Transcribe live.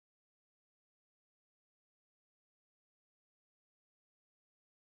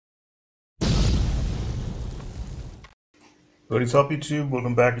What is up, YouTube?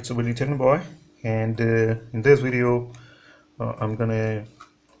 Welcome back. It's a Willy Techno Boy, and in this video, I'm gonna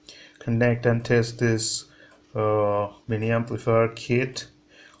connect and test this mini amplifier kit,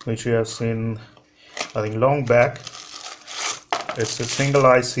 which you have seen, I think, long back. It's a single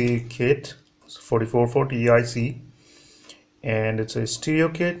IC kit, it's 4440 IC, and it's a stereo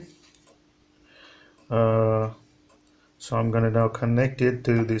kit. So I'm gonna now connect it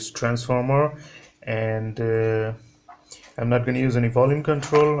to this transformer, and I'm not going to use any volume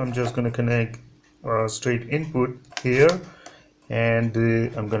control. I'm just going to connect straight input here, and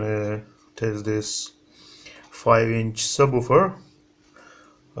I'm going to test this 5-inch subwoofer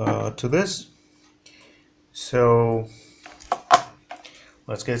to this. So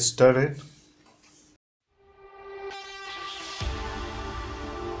let's get started.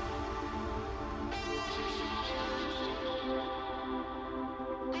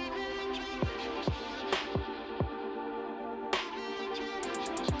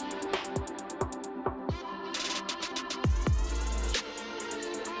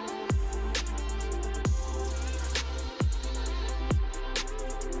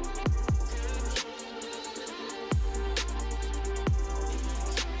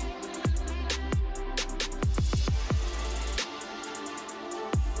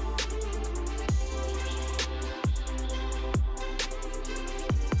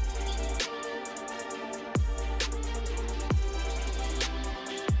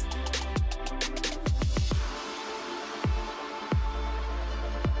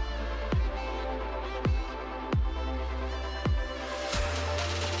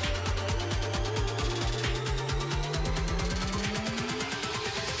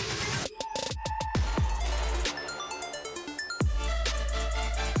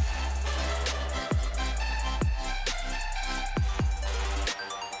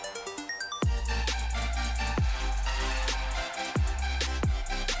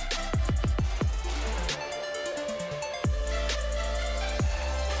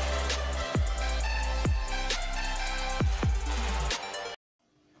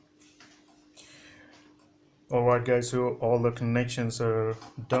 Alright guys, so all the connections are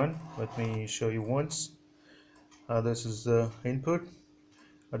done. Let me show you once. This is the input,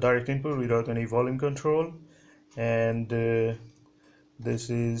 a direct input without any volume control, and this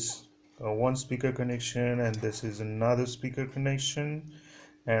is one speaker connection, and this is another speaker connection,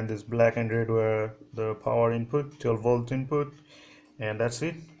 and this black and red were the power input, 12-volt input, and that's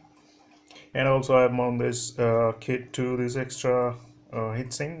it. And also I have mounted this kit to this extra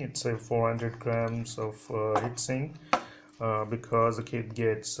heatsink. It's a 400 grams of heatsink because the kit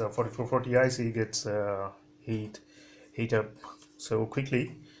gets 4440 IC gets heat up so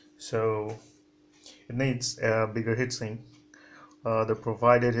quickly, so it needs a bigger heatsink. The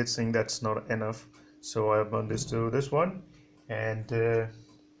provided heatsink, that's not enough, so I have mounted this to this one, and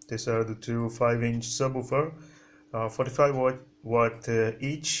these are the two 5-inch subwoofer, 45 watt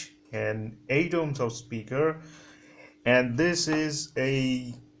each, and 8 ohms of speaker. And this is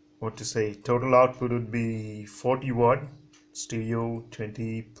a, what to say, total output would be 40 watt stereo,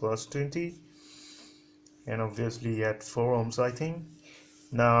 20 plus 20, and obviously at 4 ohms I think.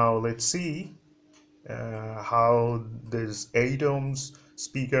 Now let's see how this 8 ohms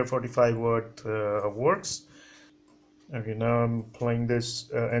speaker 45 watt works. Okay, now I'm playing this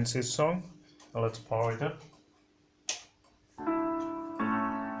NC song. Now let's power it up.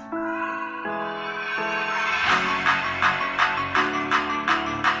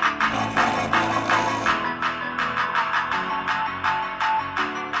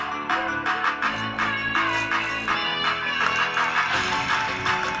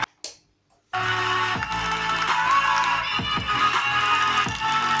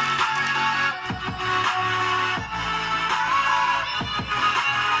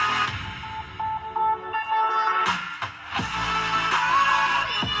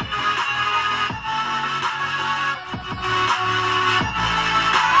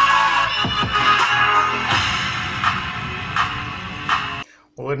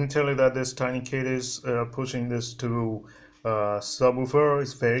 Well, let me tell you that this tiny kit is pushing this to subwoofer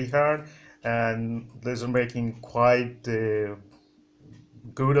is very hard, and this is making quite a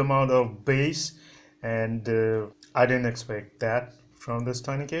good amount of bass, and I didn't expect that from this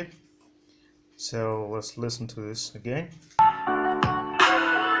tiny kit. So let's listen to this again.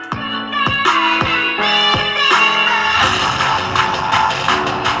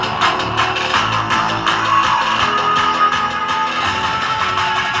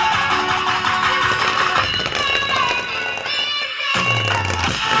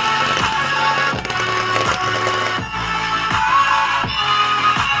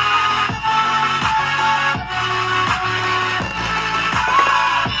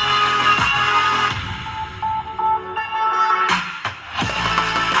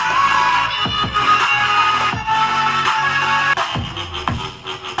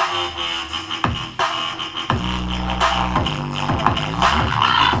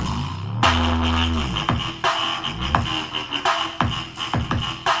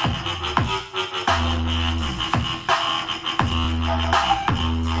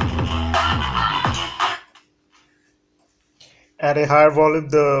 at a higher volume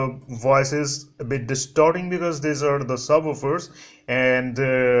the voice is a bit distorting because these are the subwoofers, and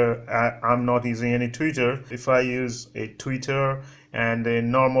I'm not using any tweeter. If I use a tweeter and a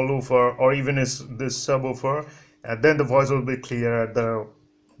normal woofer, or even this subwoofer, then the voice will be clear at the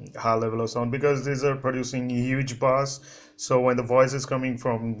high level of sound, because these are producing huge bass. So when the voice is coming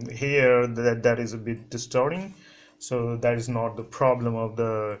from here, that is a bit distorting. So that is not the problem of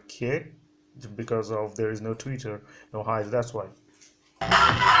the kit, because of there is no tweeter, no highs, that's why.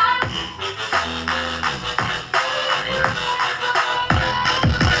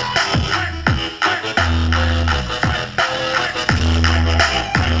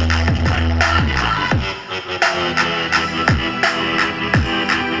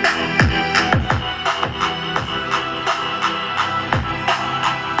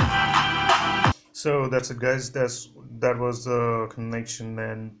 So that's it, guys. That was the connection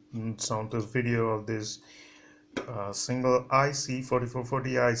and sound test video of this single IC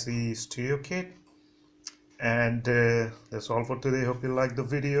 4440 IC stereo kit. And that's all for today. Hope you liked the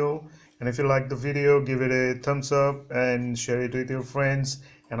video, and if you like the video, give it a thumbs up and share it with your friends,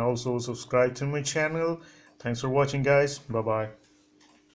 and also subscribe to my channel. Thanks for watching, guys. Bye bye.